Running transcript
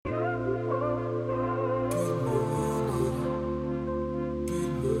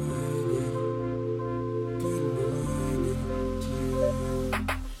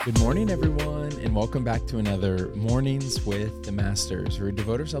Good morning, everyone, and welcome back to another Mornings with the Masters, where we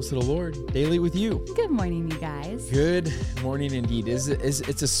devote ourselves to the Lord daily with you. Good morning, you guys. Good morning indeed. It's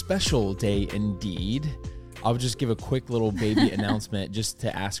a special day indeed. I'll just give a quick little baby announcement just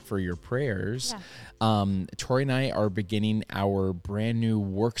to ask for your prayers. Yeah. Tori and I are beginning our brand new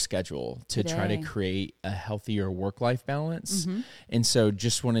work schedule to try to Today. create a healthier work-life balance. Mm-hmm. And so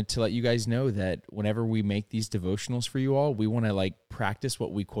just wanted to let you guys know that whenever we make these devotionals for you all, we want to practice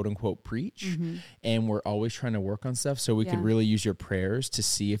what we quote unquote preach. Mm-hmm. And we're always trying to work on stuff. So we could Yeah. really use your prayers to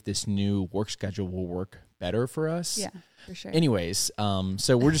see if this new work schedule will work better for us. Yeah, for sure. Anyways,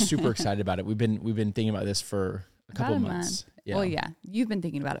 so we're just super excited about it. We've been thinking about this for a couple of months. Yeah. Well, yeah, you've been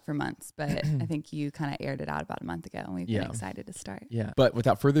thinking about it for months, but I think you kind of aired it out about a month ago, and we've been excited to start. Yeah. But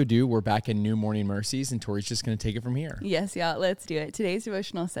without further ado, we're back in New Morning Mercies, and Tori's just going to take it from here. Yes, y'all, let's do it. Today's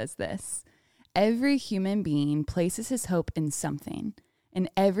devotional says this: every human being places his hope in something, and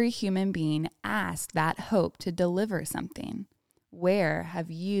every human being asks that hope to deliver something. Where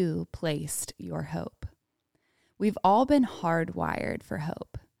have you placed your hope? We've all been hardwired for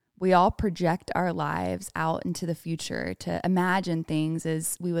hope. We all project our lives out into the future to imagine things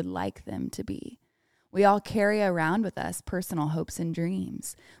as we would like them to be. We all carry around with us personal hopes and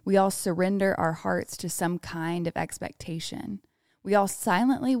dreams. We all surrender our hearts to some kind of expectation. We all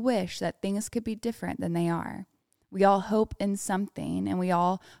silently wish that things could be different than they are. We all hope in something, and we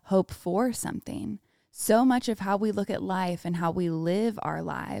all hope for something. So much of how we look at life and how we live our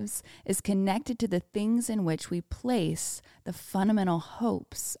lives is connected to the things in which we place the fundamental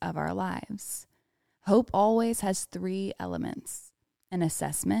hopes of our lives. Hope always has three elements: an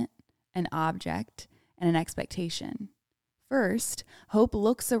assessment, an object, and an expectation. First, hope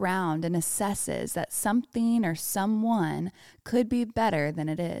looks around and assesses that something or someone could be better than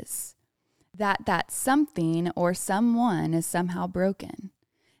it is, that something or someone is somehow broken.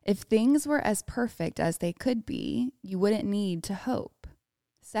 If things were as perfect as they could be, you wouldn't need to hope.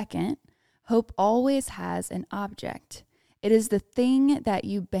 Second, hope always has an object. It is the thing that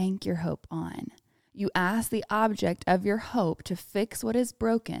you bank your hope on. You ask the object of your hope to fix what is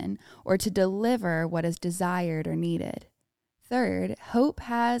broken or to deliver what is desired or needed. Third, hope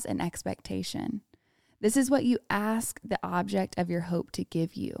has an expectation. This is what you ask the object of your hope to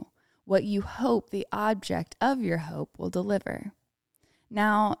give you, what you hope the object of your hope will deliver.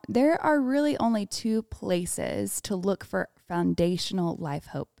 Now, there are really only two places to look for foundational life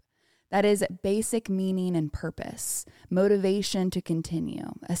hope. That is basic meaning and purpose, motivation to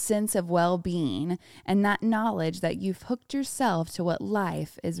continue, a sense of well-being, and that knowledge that you've hooked yourself to what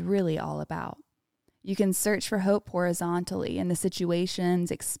life is really all about. You can search for hope horizontally in the situations,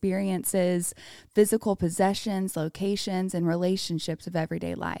 experiences, physical possessions, locations, and relationships of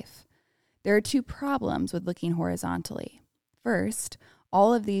everyday life. There are two problems with looking horizontally. First,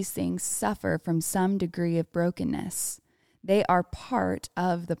 all of these things suffer from some degree of brokenness. They are part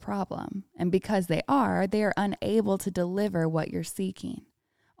of the problem, and because they are unable to deliver what you're seeking.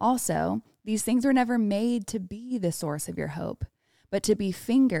 Also, these things were never made to be the source of your hope, but to be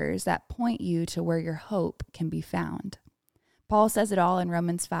fingers that point you to where your hope can be found. Paul says it all in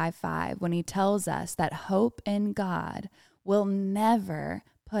Romans 5:5 when he tells us that hope in God will never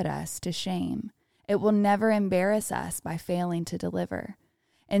put us to shame. It will never embarrass us by failing to deliver.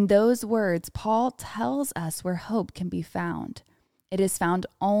 In those words, Paul tells us where hope can be found. It is found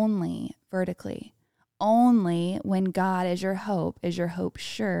only vertically. Only when God is your hope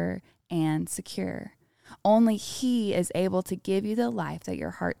sure and secure. Only He is able to give you the life that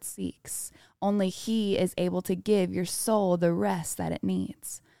your heart seeks. Only He is able to give your soul the rest that it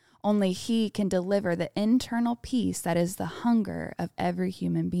needs. Only He can deliver the internal peace that is the hunger of every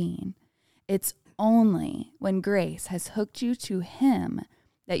human being. It's only when grace has hooked you to Him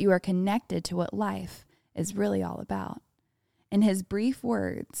that you are connected to what life is really all about. In his brief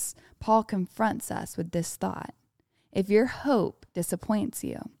words, Paul confronts us with this thought: if your hope disappoints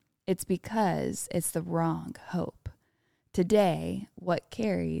you, it's because it's the wrong hope. Today, what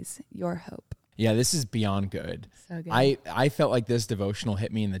carries your hope? Yeah, this is beyond good. So good. I felt like this devotional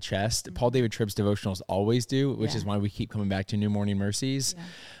hit me in the chest. Mm-hmm. Paul David Tripp's devotionals always do, which is why we keep coming back to New Morning Mercies. Yeah.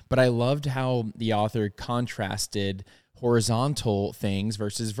 But I loved how the author contrasted horizontal things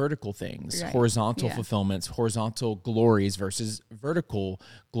versus vertical things, horizontal fulfillments, horizontal glories versus vertical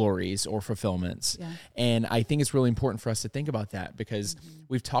glories or fulfillments. Yeah. And I think it's really important for us to think about that because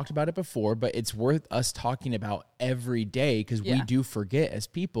we've talked about it before, but it's worth us talking about every day because we do forget as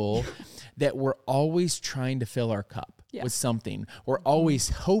people that we're always trying to fill our cup. with something. We're always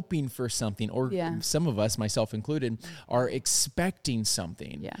hoping for something, or some of us, myself included, are expecting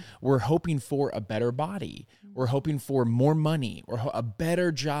something. Yeah. We're hoping for a better body. We're hoping for more money, or a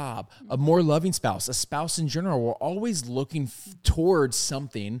better job, a more loving spouse, a spouse in general. We're always looking towards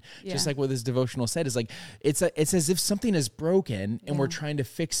something, just like what this devotional said. Is like it's as if something is broken and we're trying to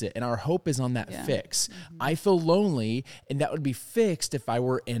fix it, and our hope is on that fix. I feel lonely, and that would be fixed if I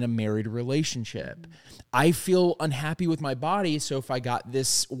were in a married relationship. I feel unhappy with my body, so if I got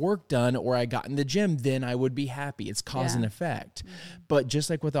this work done or I got in the gym, then I would be happy. It's cause and effect. But just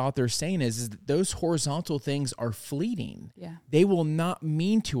like what the author is saying is that those horizontal things are fleeting. They will not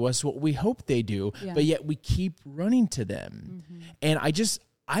mean to us what we hope they do, but yet we keep running to them. And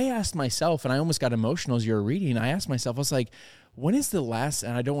I asked myself, and I almost got emotional as you were reading. I asked myself, I was like, when is the last,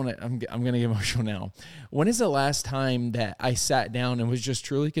 and I don't want to, I'm going to get emotional now. When is the last time that I sat down and was just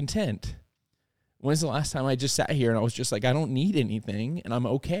truly content? When's the last time I just sat here and I was just like, I don't need anything and I'm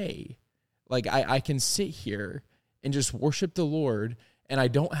okay. Like I can sit here and just worship the Lord, and I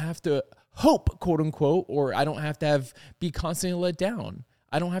don't have to hope, quote unquote, or I don't have to be constantly let down.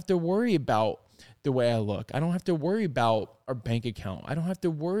 I don't have to worry about the way I look. I don't have to worry about our bank account. I don't have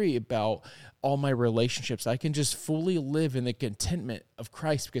to worry about all my relationships. I can just fully live in the contentment of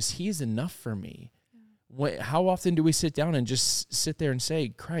Christ because he is enough for me. How often do we sit down and just sit there and say,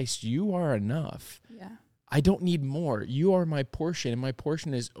 Christ, you are enough. I don't need more. You are my portion, and my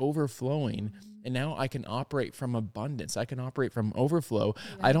portion is overflowing. And now I can operate from abundance. I can operate from overflow.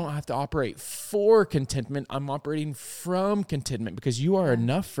 I don't have to operate for contentment. I'm operating from contentment because you are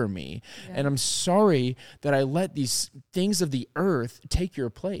enough for me. And I'm sorry that I let these things of the earth take your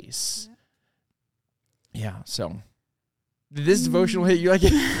place. So did this devotional hit you like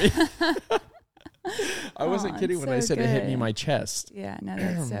it? I wasn't kidding when I said it hit me in my chest. Yeah, no,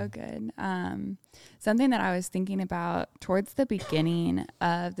 that's so good. Something that I was thinking about towards the beginning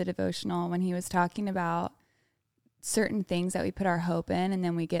of the devotional, when he was talking about certain things that we put our hope in and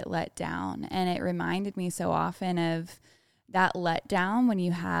then we get let down. And it reminded me so often of that letdown when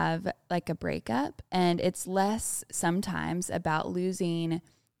you have like a breakup, and it's less sometimes about losing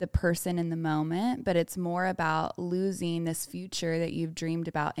the person in the moment, but it's more about losing this future that you've dreamed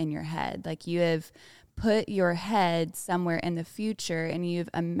about in your head. Like you have put your head somewhere in the future and you've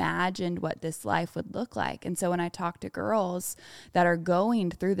imagined what this life would look like. And so when I talk to girls that are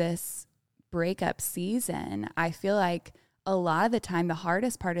going through this breakup season, I feel like a lot of the time the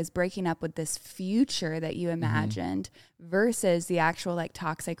hardest part is breaking up with this future that you imagined versus the actual like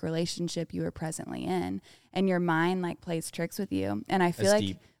toxic relationship you were presently in. And your mind like plays tricks with you. And I feel That's like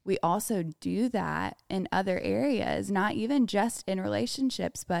deep. We also do that in other areas, not even just in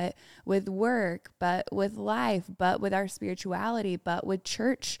relationships, but with work, but with life, but with our spirituality, but with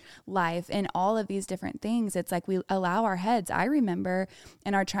church life and all of these different things. It's like we allow our heads. I remember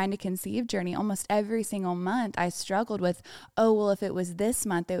in our trying to conceive journey, almost every single month, I struggled with, oh, well, if it was this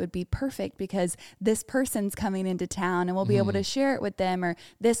month, it would be perfect because this person's coming into town and we'll be able to share it with them, or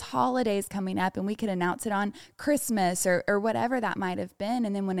this holiday's coming up and we could announce it on Christmas or whatever that might have been.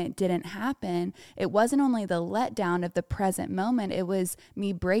 And then when it didn't happen, it wasn't only the letdown of the present moment, it was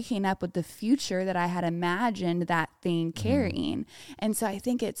me breaking up with the future that I had imagined that thing carrying. And so I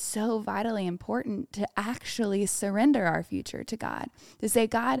think it's so vitally important to actually surrender our future to God, to say,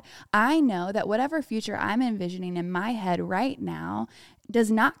 God, I know that whatever future I'm envisioning in my head right now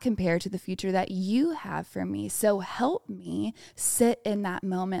does not compare to the future that you have for me. So help me sit in that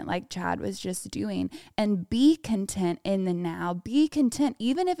moment like Chad was just doing and be content in the now. Be content,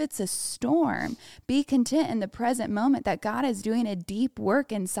 even if it's a storm. Be content in the present moment that God is doing a deep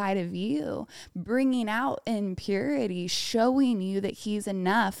work inside of you, bringing out impurity, showing you that he's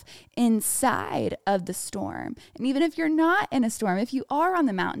enough inside of the storm. And even if you're not in a storm, if you are on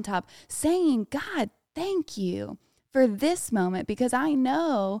the mountaintop, saying, God, thank you for this moment, because I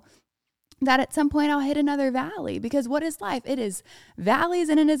know that at some point I'll hit another valley, because what is life? It is valleys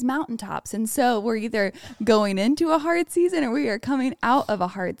and it is mountaintops. And so we're either going into a hard season or we are coming out of a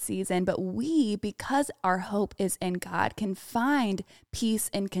hard season. But we, because our hope is in God, can find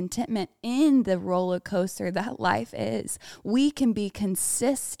peace and contentment in the roller coaster that life is. We can be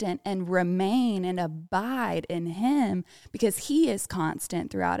consistent and remain and abide in him because he is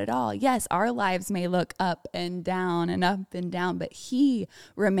constant throughout it all. Yes, our lives may look up and down, but he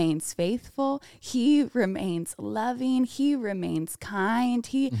remains faithful. He remains loving. He remains kind.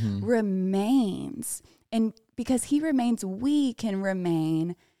 He remains. And because he remains, we can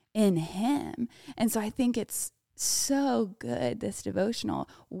remain in him. And so I think it's so good, this devotional.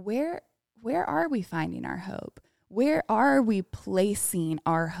 Where are we finding our hope? Where are we placing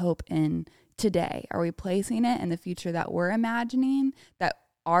our hope in today? Are we placing it in the future that we're imagining, that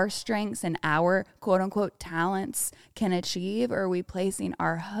our strengths and our quote unquote talents can achieve? Or are we placing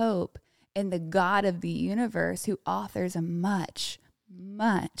our hope in the God of the universe who authors a much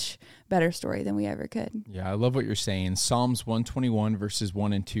better story than we ever could? Yeah, I love what you're saying. Psalms 121 verses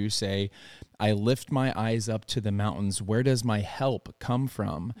 1 and 2 say, I lift my eyes up to the mountains. Where does my help come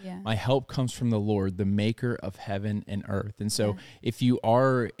from? Yeah. My help comes from the Lord, the maker of heaven and earth. And so if you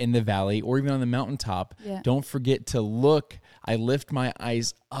are in the valley or even on the mountaintop, don't forget to look. I lift my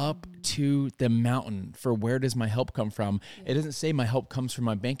eyes up to the mountain. For where does my help come from? It doesn't say my help comes from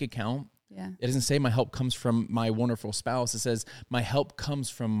my bank account. It doesn't say my help comes from my wonderful spouse. It says my help comes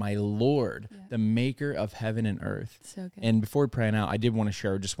from my Lord, the maker of heaven and earth. So good. And before we pray out, I did want to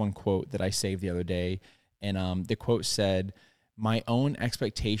share just one quote that I saved the other day. And the quote said, my own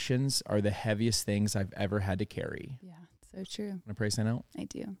expectations are the heaviest things I've ever had to carry. Yeah, so true. Want to pray sign out? I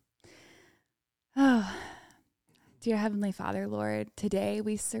do. Oh, dear Heavenly Father, Lord, today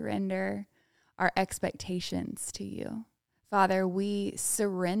we surrender our expectations to you. Father, we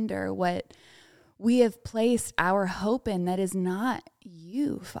surrender what we have placed our hope in that is not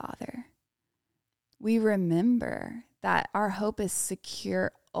you, Father. We remember that our hope is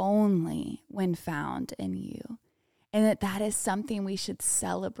secure only when found in you, and that is something we should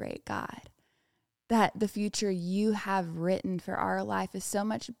celebrate, God. That the future you have written for our life is so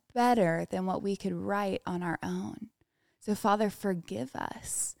much better than what we could write on our own. So, Father, forgive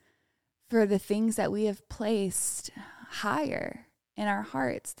us for the things that we have placed higher in our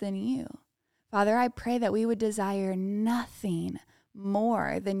hearts than you. Father, I pray that we would desire nothing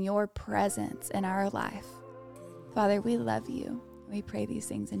more than your presence in our life. Father, we love you. We pray these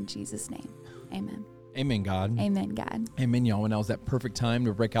things in Jesus' name. Amen. Amen, God. Amen, God. Amen, y'all. And now is that perfect time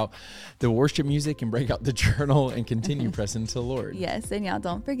to break out the worship music and break out the journal and continue pressing to the Lord. Yes, and y'all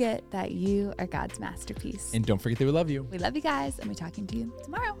don't forget that you are God's masterpiece. And don't forget that we love you. We love you guys, and we're talking to you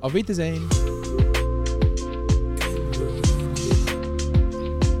tomorrow. Auf Wiedersehen.